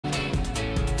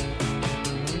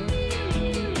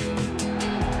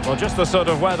Well, just the sort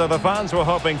of weather the fans were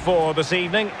hoping for this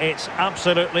evening. It's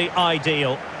absolutely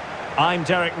ideal. I'm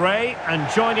Derek Ray, and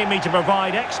joining me to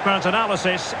provide expert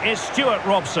analysis is Stuart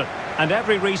Robson. And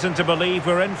every reason to believe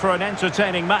we're in for an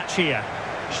entertaining match here.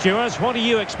 Stuart, what are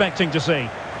you expecting to see?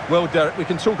 Well, Derek, we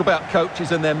can talk about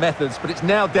coaches and their methods, but it's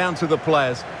now down to the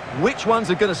players. Which ones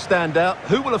are going to stand out,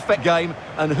 who will affect the game,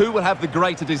 and who will have the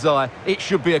greater desire? It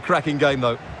should be a cracking game,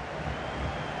 though.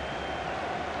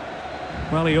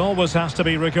 Well, he always has to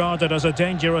be regarded as a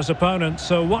dangerous opponent,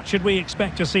 so what should we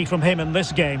expect to see from him in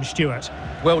this game, Stuart?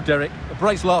 Well, Derek, a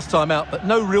brace last time out, but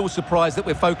no real surprise that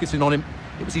we're focusing on him.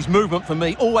 It was his movement for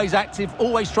me, always active,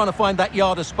 always trying to find that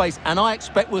yard of space, and I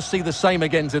expect we'll see the same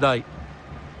again today.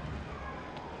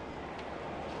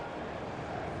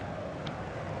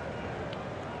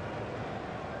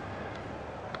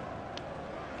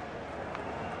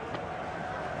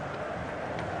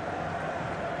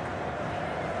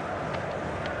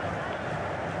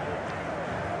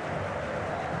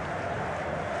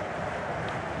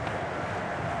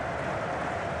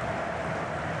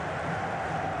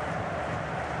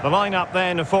 The lineup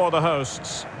then for the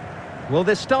hosts. Well,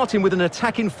 they're starting with an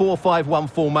attacking 4-5-1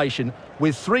 formation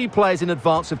with 3 players in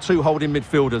advance of 2 holding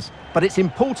midfielders. But it's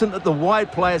important that the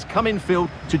wide players come in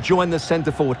field to join the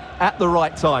centre forward at the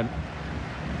right time.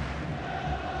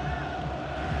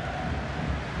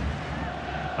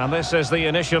 And this is the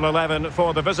initial 11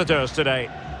 for the visitors today.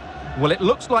 Well, it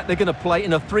looks like they're going to play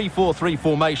in a 3-4-3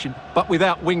 formation, but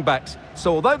without wing-backs.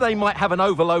 So although they might have an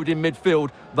overload in midfield,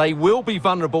 they will be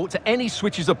vulnerable to any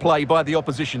switches of play by the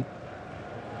opposition.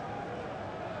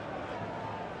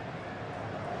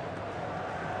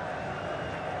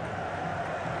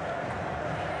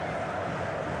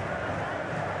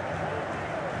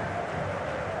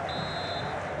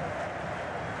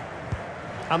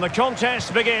 And the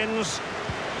contest begins.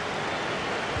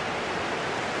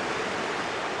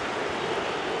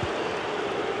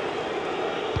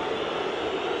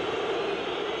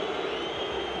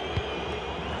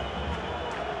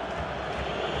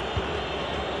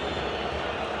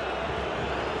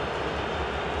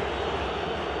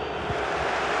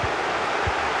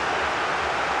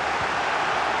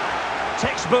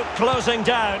 Textbook closing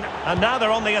down, and now they're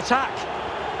on the attack.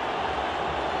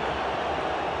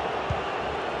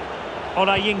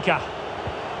 Orayinka.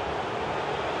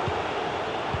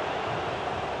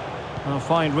 A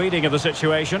fine reading of the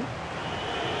situation.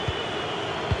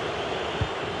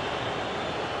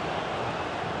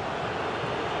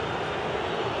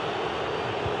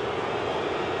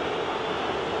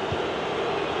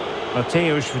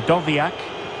 Mateusz Wdowiak.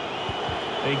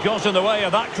 He got in the way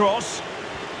of that cross.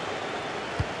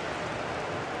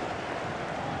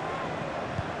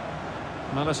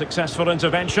 Not a successful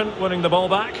intervention, winning the ball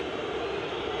back.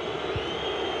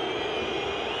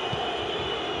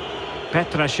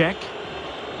 Petrashek.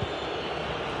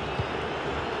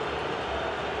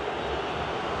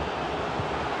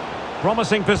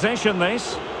 Promising position,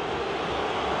 this.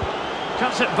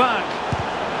 Cuts it back.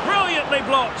 Brilliantly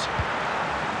blocked.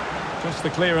 Just the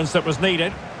clearance that was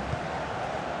needed.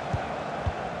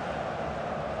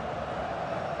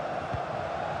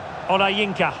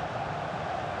 Orayinka.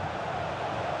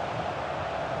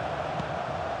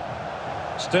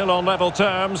 Still on level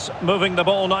terms, moving the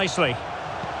ball nicely.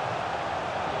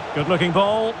 Good-looking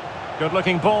ball.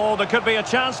 Good-looking ball. There could be a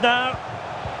chance now.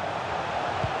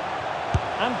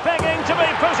 And begging to be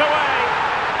put away.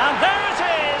 And there it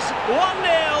is,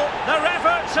 1-0. Their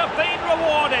efforts have been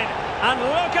rewarded. And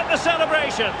look at the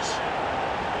celebrations.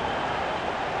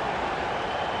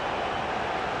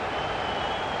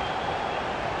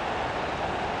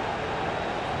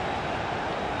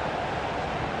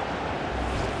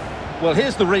 Well,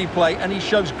 here's the replay, and he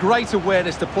shows great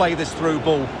awareness to play this through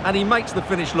ball, and he makes the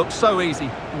finish look so easy.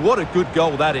 What a good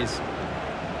goal that is.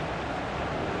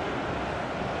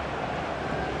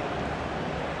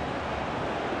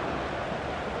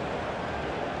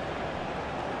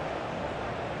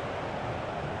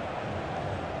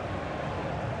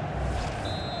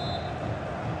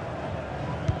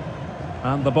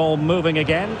 And the ball moving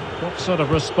again. What sort of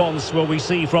response will we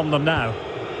see from them now?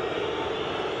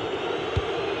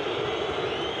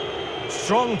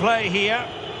 Strong play here.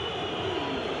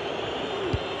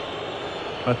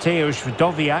 Mateusz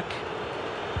Wdowiak.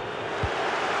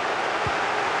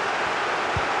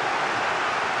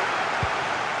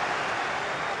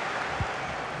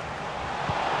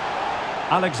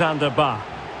 Alexander Ba.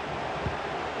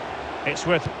 It's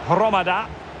with Hromada.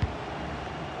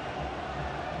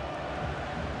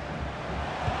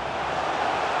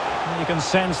 You can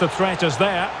sense the threat is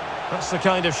there. That's the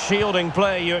kind of shielding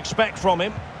play you expect from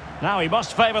him. Now he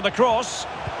must favour the cross.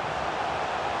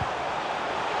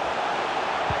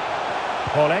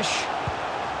 Polish.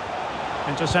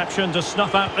 Interception to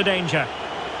snuff out the danger.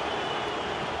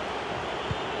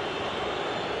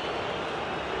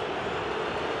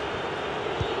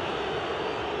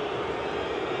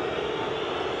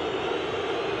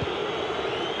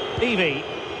 Evie.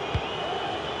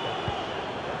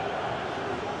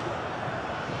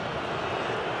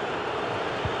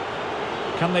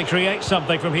 Can they create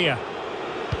something from here?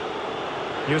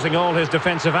 Using all his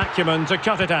defensive acumen to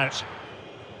cut it out.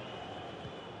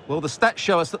 Well, the stats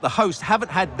show us that the hosts haven't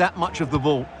had that much of the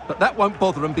ball, but that won't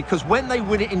bother them because when they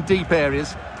win it in deep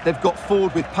areas, they've got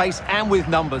forward with pace and with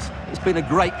numbers. It's been a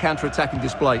great counter-attacking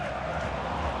display.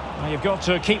 Well, you've got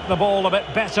to keep the ball a bit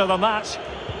better than that.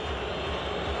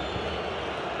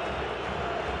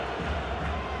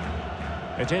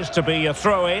 It is to be a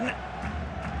throw-in.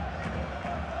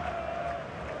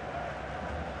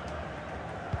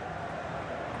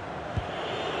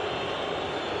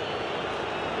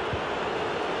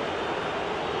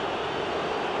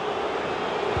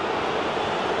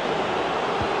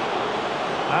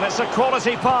 And it's a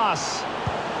quality pass.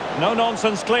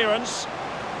 No-nonsense clearance.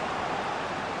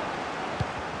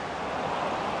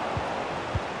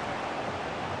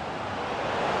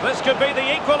 This could be the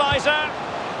equaliser.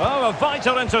 Oh, a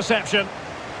vital interception.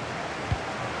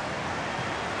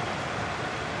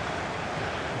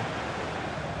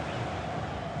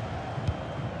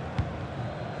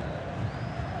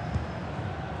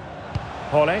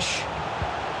 Polish.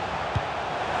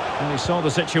 And he saw the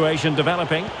situation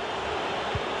developing.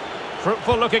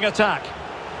 Fruitful looking attack.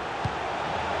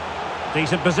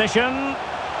 Decent position.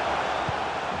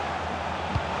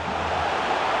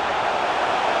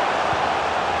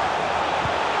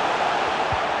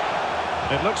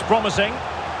 It looks promising.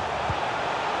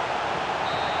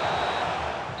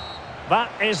 That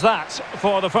is that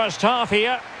for the first half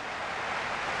here.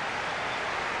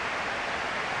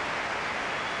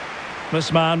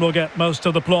 This man will get most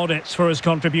of the plaudits for his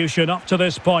contribution up to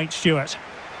this point, Stuart.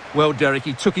 Well, Derek,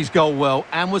 he took his goal well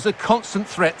and was a constant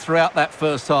threat throughout that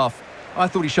first half. I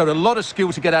thought he showed a lot of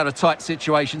skill to get out of tight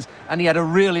situations and he had a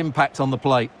real impact on the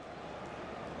plate.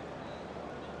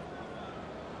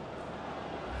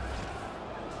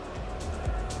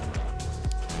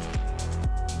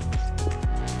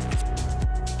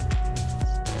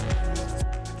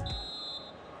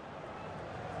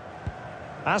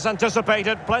 As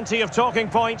anticipated, plenty of talking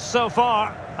points so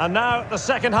far. And now the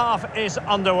second half is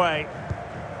underway.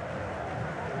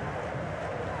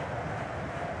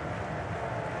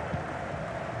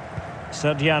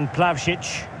 Srdjan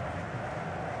Plavšić.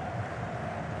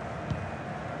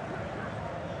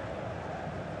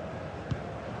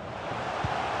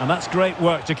 And that's great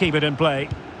work to keep it in play.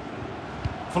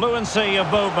 Fluency of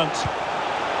movement.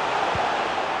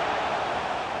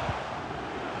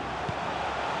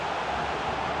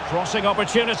 Crossing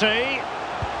opportunity.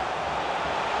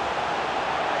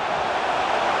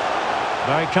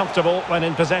 Very comfortable when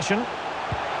in possession.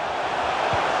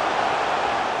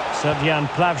 Srdjan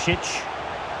Plavšić.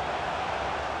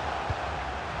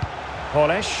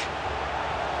 Polish.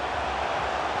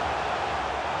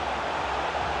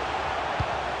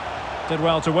 Did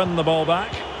well to win the ball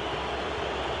back.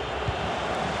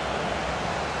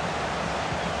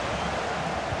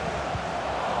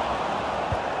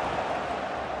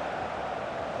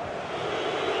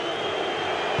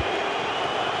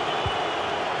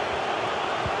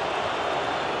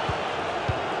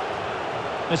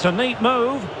 It's a neat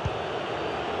move.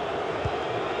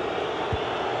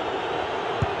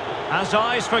 Has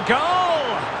eyes for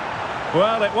goal!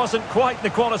 Well, it wasn't quite the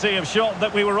quality of shot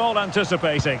that we were all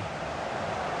anticipating.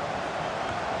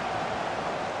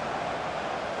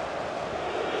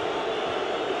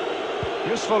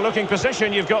 Useful looking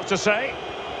position, you've got to say.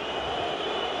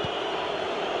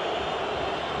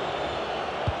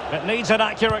 It needs an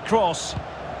accurate cross.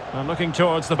 And looking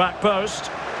towards the back post.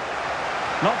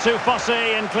 Not too fussy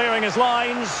in clearing his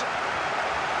lines.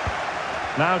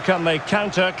 Now can they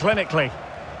counter clinically?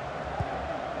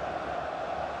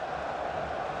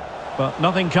 But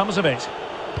nothing comes of it.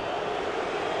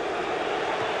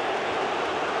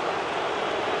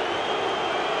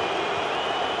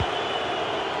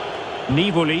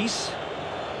 Nivolis.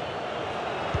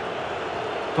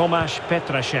 Tomasz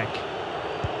Petraszek.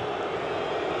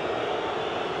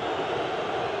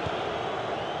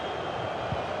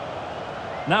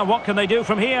 Now what can they do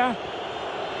from here?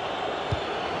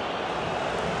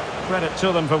 Credit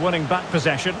to them for winning back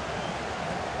possession.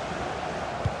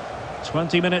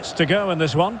 20 minutes to go in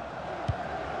this one.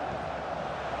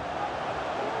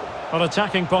 On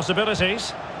attacking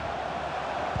possibilities.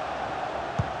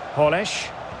 Polish.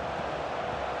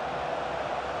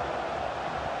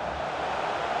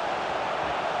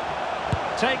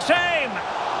 Takes aim!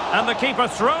 And the keeper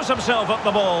throws himself at the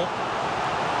ball.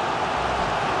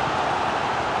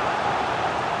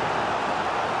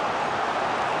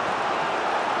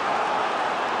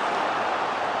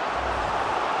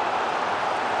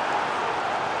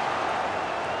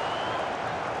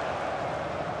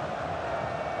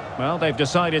 Well, they've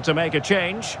decided to make a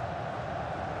change.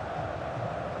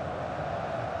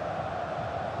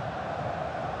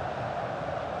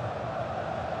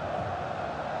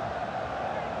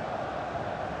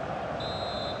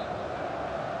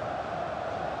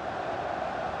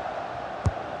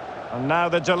 And now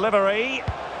the delivery.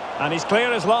 And he's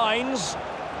clear as lines.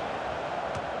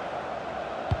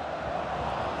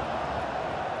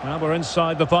 Well, we're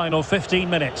inside the final 15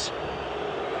 minutes.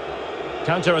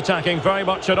 Counter-attacking, very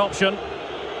much an option.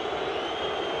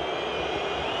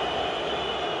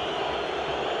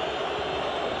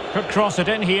 Could cross it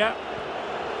in here.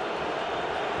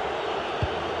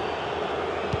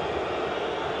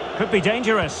 Could be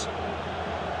dangerous.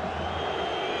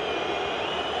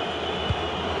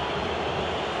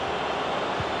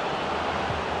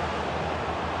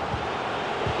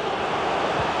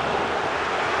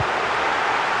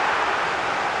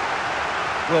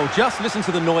 Well, just listen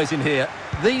to the noise in here.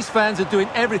 These fans are doing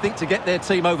everything to get their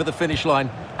team over the finish line,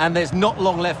 and there's not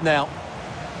long left now.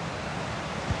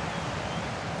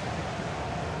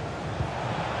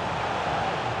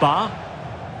 Ba.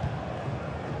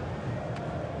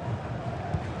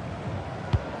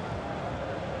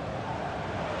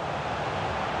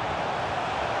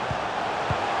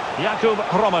 Jakub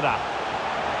Hromada.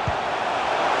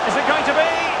 Is it going to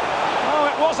be? Oh,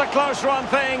 it was a close run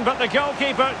thing, but the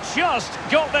goalkeeper just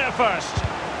got there first.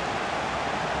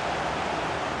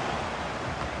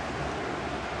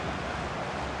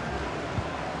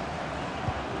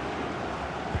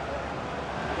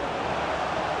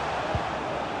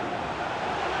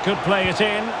 Could play it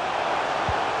in.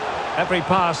 Every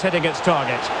pass hitting its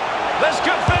target. This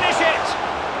could finish it.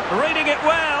 Reading it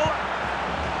well.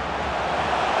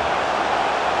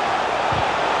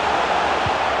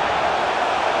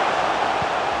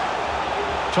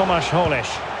 Tomasz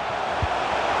Holisz.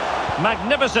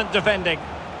 Magnificent defending.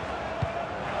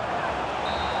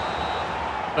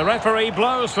 The referee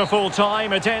blows for full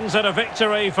time. It ends at a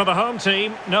victory for the home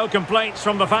team. No complaints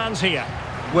from the fans here.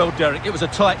 Well, Derek, it was a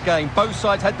tight game. Both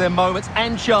sides had their moments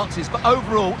and chances, but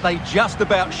overall, they just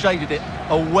about shaded it.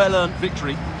 A well-earned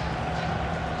victory.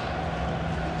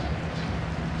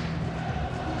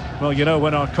 Well, you know,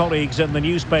 when our colleagues in the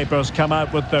newspapers come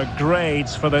out with their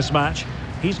grades for this match,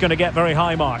 he's going to get very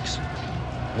high marks.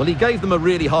 Well, he gave them a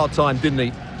really hard time, didn't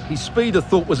he? His speed, I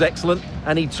thought, was excellent,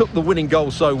 and he took the winning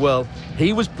goal so well.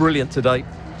 He was brilliant today.